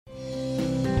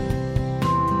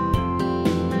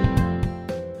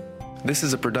This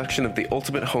is a production of the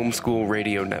Ultimate Homeschool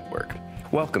Radio Network.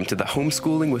 Welcome to the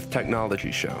Homeschooling with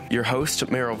Technology show. Your host,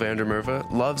 Meryl van der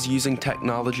Merwe, loves using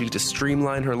technology to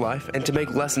streamline her life and to make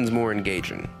lessons more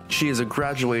engaging. She is a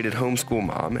graduated homeschool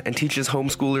mom and teaches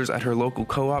homeschoolers at her local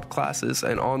co-op classes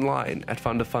and online at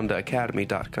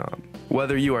fundafundaacademy.com.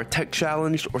 Whether you are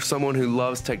tech-challenged or someone who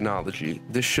loves technology,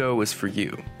 this show is for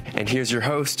you. And here's your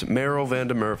host, Meryl van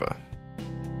der Merwe.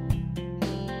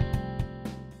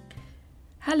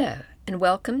 Hello, and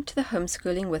welcome to the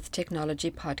Homeschooling with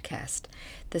Technology podcast.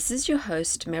 This is your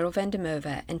host, Meryl van der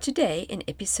Merwe, and today, in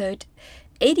episode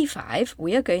 85,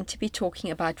 we are going to be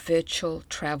talking about virtual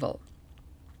travel.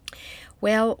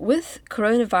 Well, with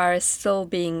coronavirus still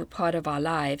being part of our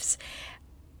lives,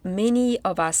 many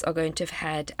of us are going to have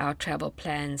had our travel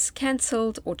plans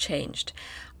cancelled or changed.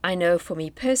 I know for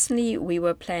me personally, we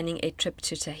were planning a trip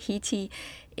to Tahiti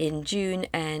in June,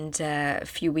 and a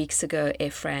few weeks ago,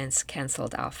 Air France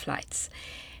cancelled our flights.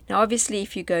 Now, obviously,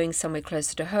 if you're going somewhere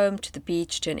closer to home, to the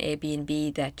beach, to an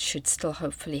Airbnb, that should still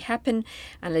hopefully happen,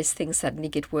 unless things suddenly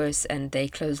get worse and they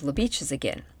close all the beaches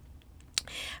again.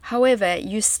 However,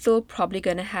 you're still probably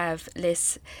going to have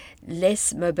less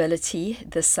mobility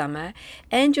this summer,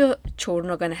 and your children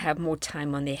are going to have more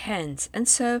time on their hands. And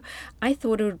so I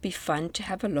thought it would be fun to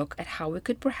have a look at how we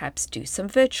could perhaps do some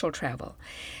virtual travel.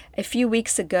 A few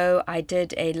weeks ago, I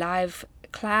did a live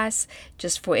class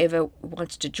just for whoever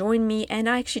wanted to join me, and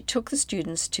I actually took the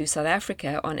students to South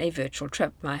Africa on a virtual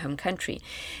trip, my home country.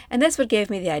 And that's what gave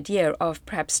me the idea of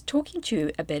perhaps talking to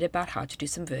you a bit about how to do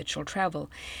some virtual travel.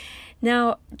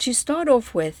 Now, to start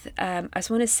off with, I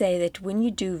just want to say that when you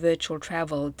do virtual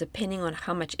travel, depending on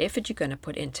how much effort you're going to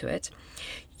put into it,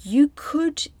 you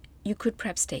could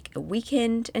perhaps take a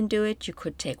weekend and do it. You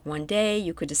could take one day.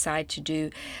 You could decide to do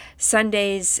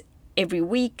Sundays every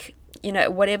week,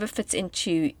 whatever fits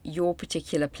into your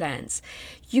particular plans.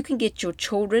 You can get your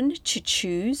children to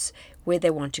choose where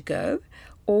they want to go,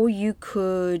 or you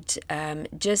could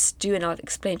just do, and I'll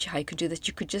explain to you how you could do this.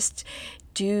 You could just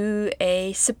do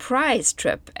a surprise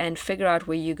trip and figure out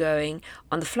where you're going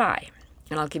on the fly.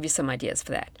 And I'll give you some ideas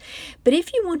for that. But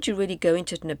if you want to really go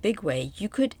into it in a big way, you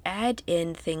could add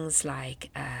in things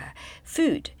like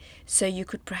food. So you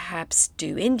could perhaps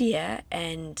do India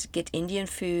and get Indian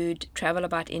food, travel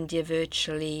about India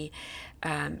virtually,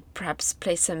 perhaps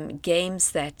play some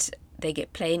games that they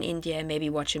play in India, maybe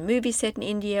watch a movie set in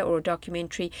India or a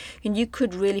documentary, and you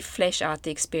could really flesh out the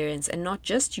experience and not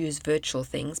just use virtual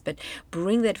things, but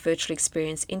bring that virtual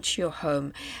experience into your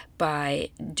home by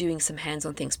doing some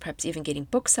hands-on things, perhaps even getting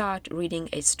books out, reading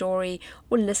a story,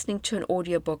 or listening to an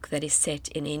audiobook that is set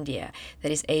in India,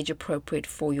 that is age appropriate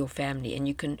for your family. And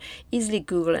you can easily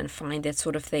Google and find that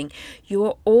sort of thing. You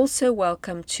are also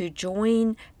welcome to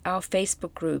join our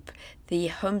Facebook group, the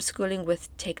Homeschooling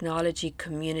with Technology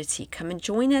community. Come and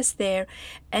join us there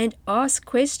and ask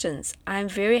questions. I'm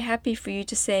very happy for you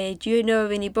to say, do you know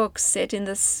of any books set in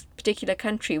this particular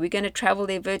country? We're going to travel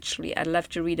there virtually. I'd love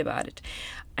to read about it.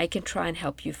 I can try and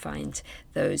help you find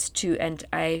those too, and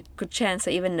good chance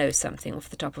I even know something off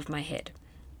the top of my head.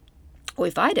 Or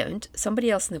if I don't,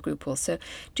 somebody else in the group will. So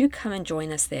do come and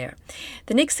join us there.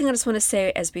 The next thing I just want to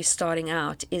say as we're starting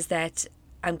out is that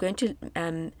I'm going to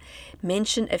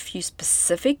mention a few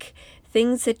specific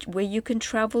things where you can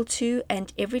travel to,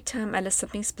 and every time I list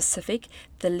something specific,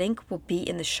 the link will be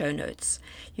in the show notes.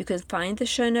 You can find the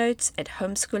show notes at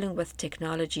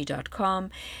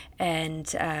homeschoolingwithtechnology.com,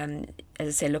 and as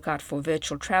I say, look out for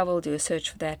virtual travel, do a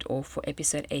search for that, or for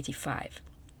episode 85.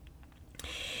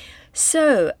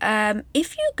 So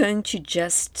if you're going to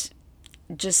just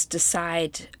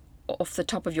decide off the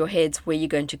top of your heads where you're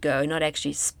going to go, not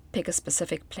actually pick a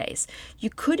specific place, you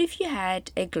could, if you had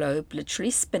a globe,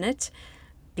 literally spin it,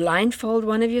 blindfold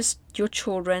one of your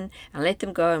children and let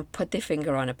them go and put their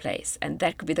finger on a place, and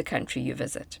that could be the country you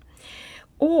visit.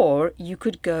 Or you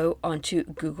could go onto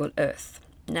Google Earth.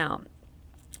 Now,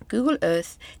 Google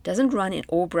Earth doesn't run in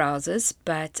all browsers,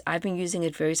 but I've been using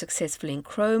it very successfully in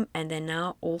Chrome, and then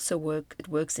now also it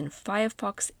works in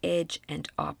Firefox, Edge, and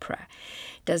Opera.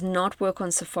 It does not work on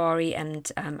Safari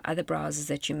and other browsers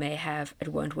that you may have. It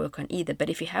won't work on either. But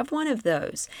if you have one of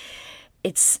those,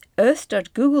 it's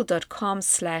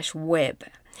earth.google.com/web.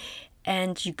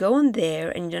 And you go on there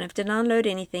and you don't have to download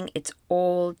anything. It's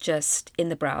all just in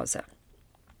the browser.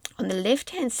 On the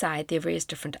left-hand side, there are various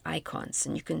different icons,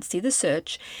 and you can see the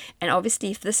search. And obviously,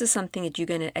 if this is something that you're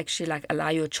going to actually allow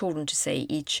your children to say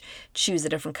each choose a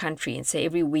different country, and say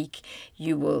every week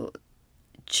you will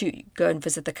go and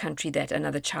visit the country that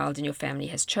another child in your family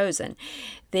has chosen,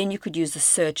 then you could use the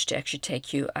search to actually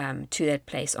take you to that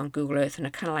place on Google Earth, and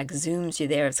it kind of like zooms you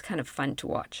there. It's kind of fun to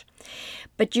watch.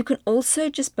 But you can also,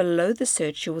 just below the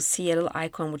search, you will see a little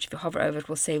icon, which if you hover over it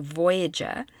will say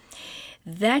Voyager.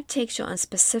 That takes you on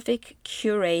specific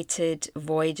curated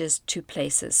voyages to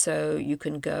places. So you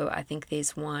can go, I think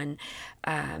there's one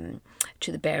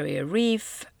to the Barrier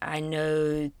Reef. I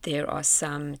know there are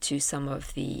some to some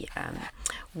of the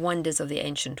wonders of the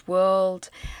ancient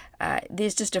world.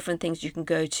 There's just different things you can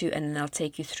go to, and they'll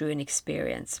take you through an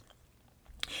experience.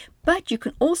 But you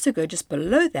can also go just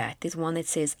below that. There's one that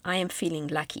says, I am feeling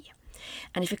lucky.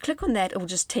 And if you click on that, it will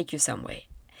just take you somewhere.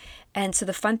 And so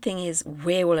the fun thing is,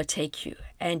 where will it take you?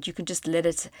 And you can just let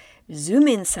it zoom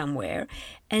in somewhere.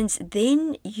 And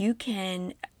then you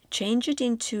can change it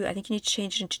into, I think you need to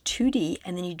change it into 2D.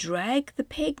 And then you drag the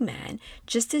Pegman,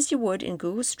 just as you would in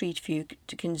Google Street View.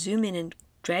 You can zoom in and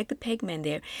drag the Pegman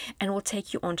there, and it will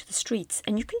take you onto the streets.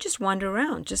 And you can just wander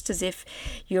around, just as if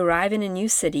you arrive in a new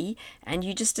city and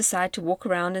you just decide to walk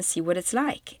around and see what it's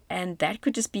like. And that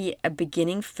could just be a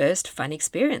beginning first fun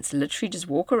experience. Literally just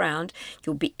walk around.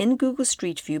 You'll be in Google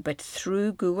Street View, but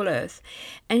through Google Earth.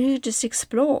 And you just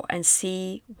explore and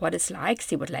see what it's like,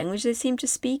 see what language they seem to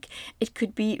speak. It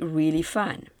could be really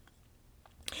fun.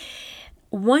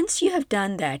 Once you have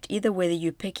done that, either whether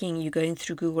you're going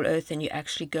through Google Earth and you're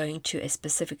actually going to a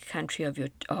specific country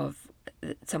of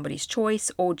somebody's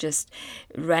choice, or just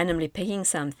randomly picking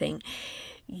something,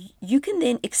 you can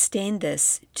then extend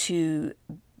this to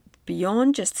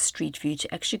beyond just the street view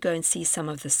to actually go and see some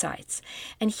of the sites.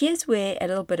 And here's where a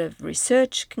little bit of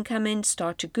research can come in.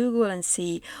 Start to Google and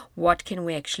see, what can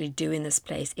we actually do in this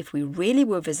place? If we really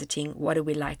were visiting, what are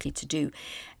we likely to do?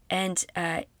 And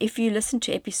if you listen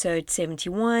to episode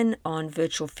 71 on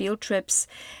virtual field trips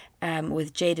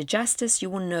with Jada Justice, you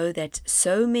will know that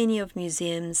so many of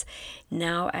museums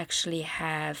now actually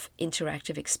have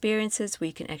interactive experiences where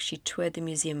you can actually tour the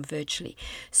museum virtually.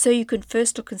 So you can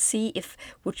first look and see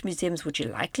which museums would you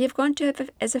likely have gone to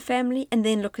as a family, and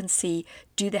then look and see,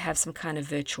 do they have some kind of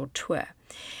virtual tour.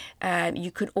 You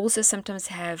could also sometimes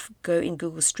go in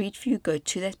Google Street View, go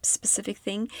to that specific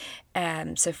thing.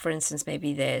 So for instance,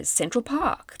 maybe there's Central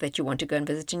Park that you want to go and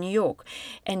visit in New York.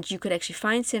 And you could actually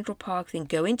find Central Park, then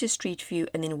go into Street View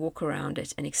and then walk around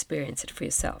it and experience it for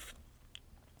yourself.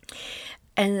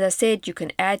 And as I said, you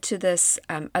can add to this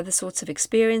other sorts of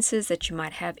experiences that you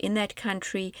might have in that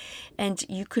country, and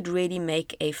you could really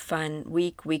make a fun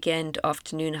weekend,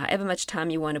 afternoon, however much time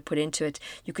you want to put into it.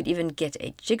 You could even get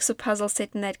a jigsaw puzzle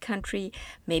set in that country,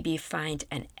 maybe find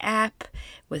an app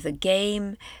with a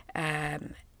game.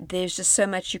 There's just so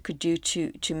much you could do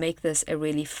to make this a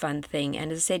really fun thing.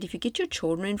 And as I said, if you get your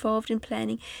children involved in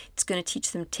planning, it's going to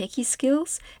teach them techie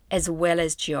skills as well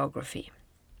as geography.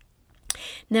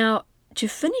 Now, to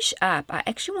finish up, I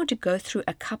actually want to go through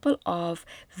a couple of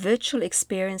virtual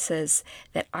experiences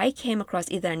that I came across.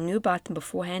 Either I knew about them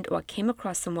beforehand or I came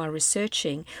across them while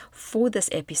researching for this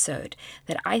episode,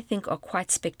 that I think are quite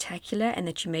spectacular and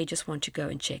that you may just want to go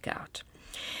and check out.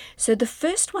 So the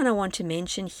first one I want to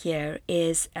mention here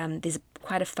is there's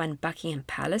quite a fun Buckingham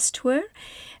Palace tour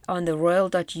on the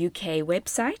royal.uk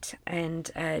website, and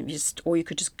you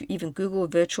could just even Google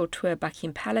virtual tour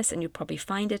Buckingham Palace and you'll probably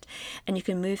find it, and you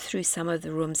can move through some of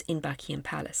the rooms in Buckingham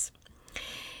Palace.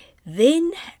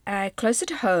 Then closer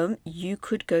to home, you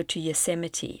could go to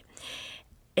Yosemite.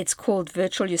 It's called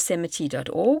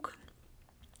virtualyosemite.org.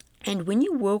 And when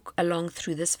you walk along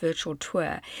through this virtual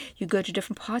tour, you go to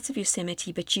different parts of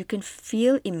Yosemite, but you can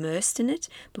feel immersed in it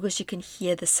because you can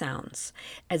hear the sounds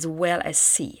as well as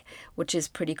see, which is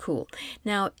pretty cool.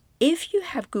 Now, if you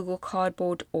have Google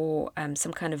Cardboard or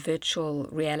some kind of virtual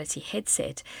reality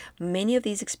headset, many of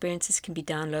these experiences can be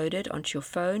downloaded onto your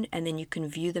phone and then you can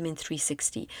view them in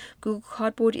 360. Google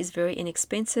Cardboard is very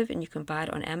inexpensive and you can buy it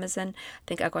on Amazon. I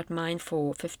think I got mine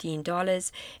for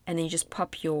 $15, and then you just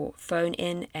pop your phone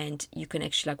in and you can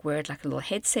actually wear it like a little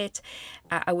headset.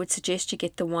 I would suggest you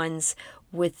get the ones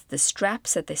with the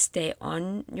straps that they stay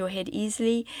on your head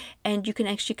easily, and you can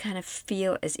actually kind of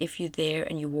feel as if you're there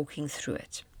and you're walking through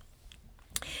it.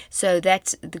 So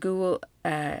that's the Google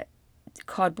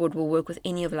Cardboard will work with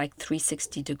any of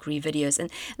 360-degree videos.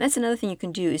 And that's another thing you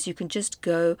can do, is you can just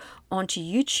go onto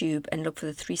YouTube and look for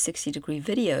the 360-degree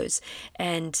videos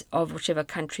and of whichever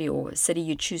country or city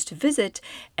you choose to visit,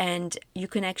 and you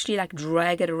can actually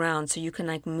drag it around so you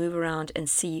can move around and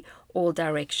see all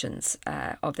directions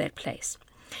of that place.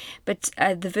 But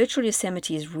the virtual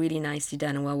Yosemite is really nicely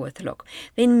done and well worth a look.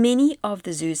 Then many of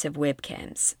the zoos have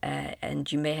webcams,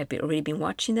 and you may have already been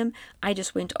watching them. I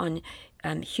just went on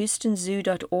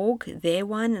houstonzoo.org, their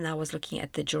one, and I was looking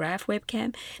at the giraffe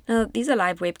webcam. Now, these are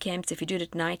live webcams. If you do it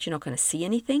at night, you're not going to see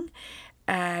anything.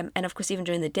 And of course, even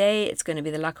during the day, it's going to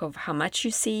be the luck of how much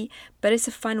you see, but it's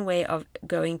a fun way of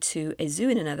going to a zoo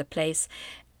in another place.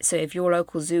 So if your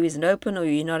local zoo isn't open or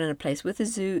you're not in a place with a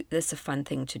zoo, that's a fun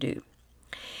thing to do.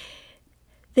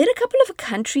 Then a couple of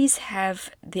countries have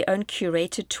their own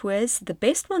curated tours. The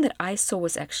best one that I saw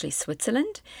was actually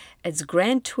Switzerland. It's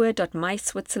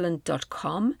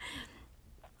grandtour.myswitzerland.com.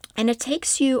 And it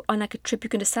takes you on like a trip. You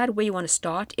can decide where you want to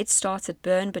start. It starts at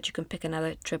Bern, but you can pick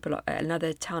another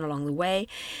town along the way.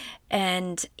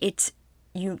 And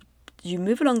you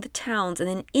move along the towns, and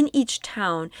then in each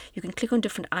town, you can click on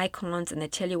different icons, and they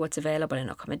tell you what's available in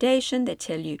accommodation. They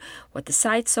tell you what the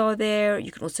sites are there.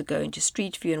 You can also go into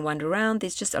Street View and wander around.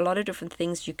 There's just a lot of different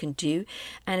things you can do,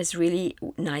 and it's really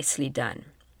nicely done.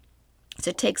 So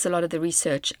it takes a lot of the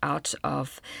research out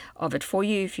of it for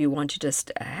you if you want to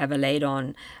just have a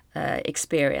laid-on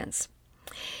experience.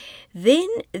 Then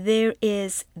there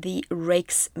is the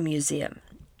Rijksmuseum.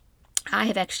 I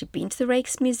have actually been to the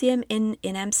Rijksmuseum in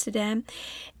Amsterdam,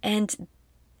 and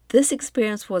this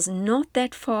experience was not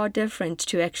that far different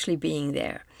to actually being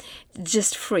there.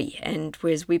 Just free, and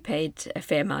whereas we paid a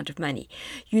fair amount of money.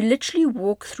 You literally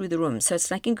walk through the rooms. So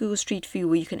it's like in Google Street View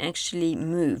where you can actually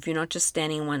move. You're not just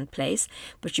standing in one place,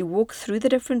 but you walk through the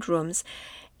different rooms.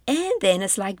 And then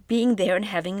it's like being there and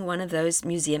having one of those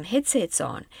museum headsets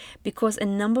on, because a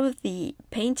number of the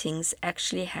paintings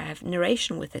actually have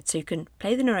narration with it. So you can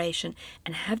play the narration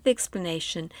and have the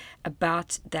explanation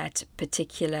about that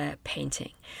particular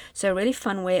painting. So a really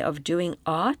fun way of doing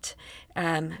art,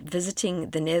 visiting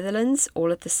the Netherlands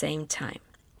all at the same time.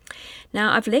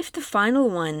 Now, I've left the final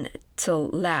one till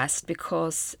last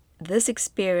because this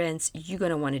experience you're going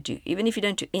to want to do. Even if you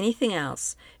don't do anything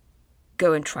else,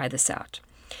 go and try this out.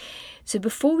 So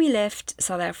before we left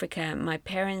South Africa, my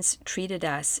parents treated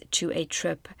us to a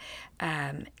trip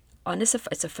on it's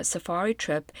a safari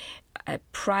trip, a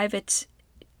private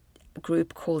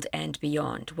group called And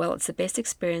Beyond. Well, it's the best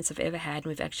experience I've ever had, and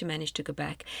we've actually managed to go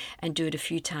back and do it a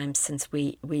few times since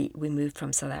we moved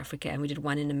from South Africa, and we did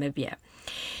one in Namibia.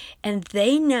 And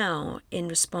they now, in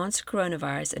response to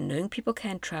coronavirus and knowing people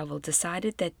can't travel,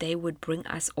 decided that they would bring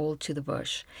us all to the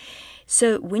bush.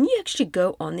 So when you actually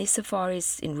go on these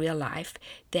safaris in real life,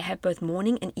 they have both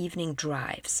morning and evening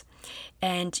drives.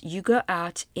 And you go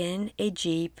out in a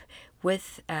Jeep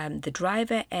with the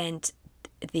driver and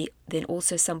then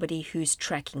also somebody who's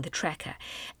tracking the tracker,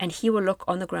 and he will look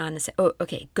on the ground and say, oh,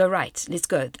 okay, go right, let's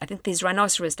go, I think there's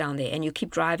rhinoceros down there, and you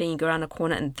keep driving, you go around a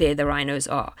corner, and there the rhinos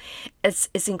are.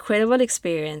 It's incredible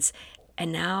experience.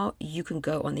 And now you can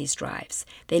go on these drives.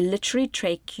 They literally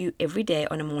take you every day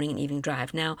on a morning and evening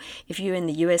drive. Now, if you're in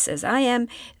the US as I am,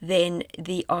 then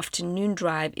the afternoon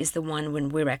drive is the one when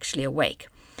we're actually awake.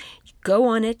 Go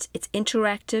on it. It's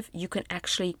interactive. You can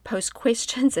actually post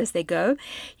questions as they go.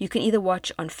 You can either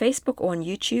watch on Facebook or on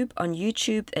YouTube. On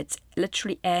YouTube, it's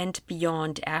literally And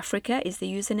Beyond Africa is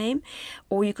the username.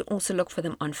 Or you can also look for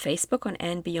them on Facebook on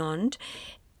And Beyond.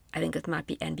 I think it might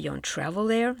be And Beyond Travel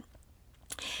there.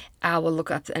 I will look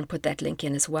up and put that link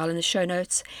in as well in the show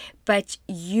notes. But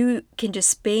you can just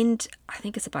spend, I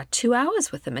think it's about 2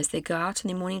 hours with them as they go out on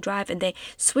their morning drive, and they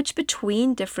switch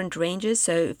between different ranges.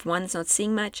 So if one's not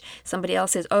seeing much, somebody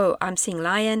else says, oh, I'm seeing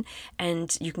lion,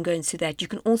 and you can go and see that. You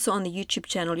can also, on the YouTube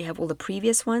channel, you have all the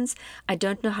previous ones. I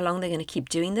don't know how long they're going to keep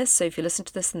doing this. So if you listen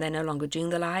to this and they're no longer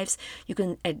doing the lives, you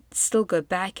can still go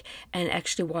back and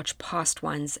actually watch past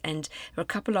ones. And there are a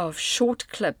couple of short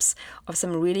clips of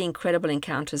some really incredible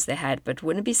encounters they had. But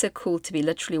wouldn't it be so cool to be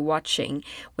literally watching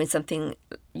when something,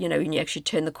 when you actually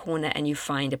turn the corner and you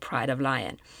find a pride of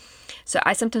lion? So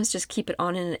I sometimes just keep it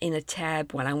on in a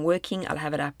tab while I'm working. I'll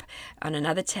have it up on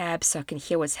another tab so I can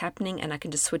hear what's happening, and I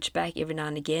can just switch back every now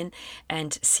and again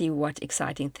and see what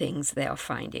exciting things they are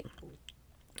finding.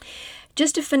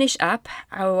 Just to finish up,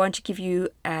 I want to give you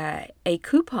a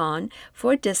coupon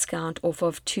for a discount off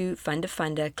of 2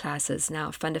 Funder classes.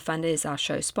 Now, Funder is our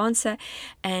show sponsor,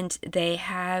 and they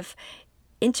have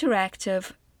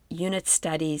interactive unit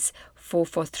studies for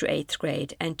 4th through 8th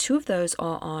grade, and 2 of those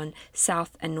are on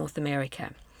South and North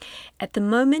America. At the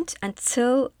moment,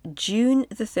 until June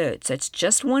the 3rd, so it's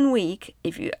just 1 week.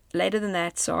 If you later than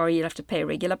that, sorry, you'll have to pay a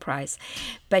regular price.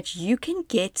 But you can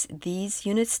get these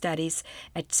unit studies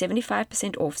at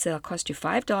 75% off, so they'll cost you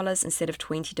 $5 instead of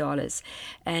 $20.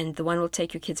 And the one will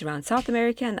take your kids around South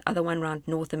America and the other one around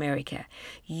North America.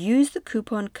 Use the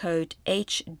coupon code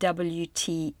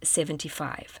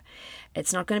HWT75.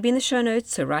 It's not going to be in the show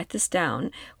notes, so write this down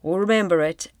or remember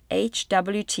it.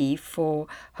 HWT for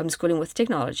Homeschooling with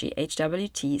Technology,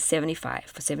 HWT 75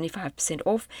 for 75%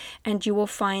 off, and you will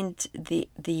find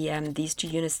these 2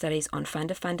 unit studies on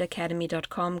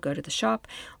fundafundaacademy.com. Go to the shop,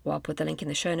 or I'll put the link in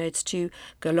the show notes too.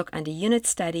 Go look under unit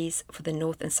studies for the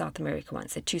North and South America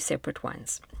ones. They're 2 separate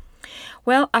ones.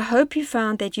 Well, I hope you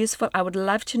found that useful. I would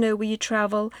love to know where you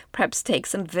travel. Perhaps take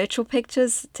some virtual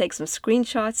pictures, take some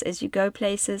screenshots as you go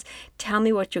places. Tell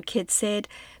me what your kids said.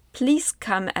 Please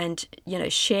come and,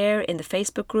 share in the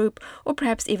Facebook group, or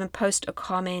perhaps even post a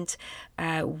comment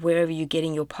wherever you're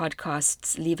getting your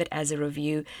podcasts. Leave it as a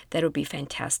review. That would be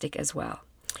fantastic as well.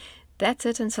 That's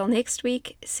it until next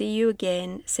week. See you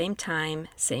again, same time,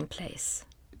 same place.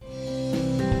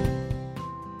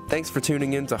 Thanks for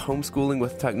tuning in to Homeschooling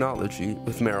with Technology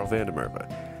with Meryl van der Merwe.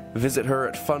 Visit her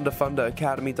at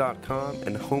fundafundaacademy.com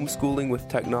and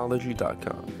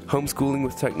homeschoolingwithtechnology.com. Homeschooling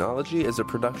with Technology is a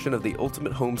production of the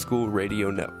Ultimate Homeschool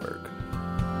Radio Network.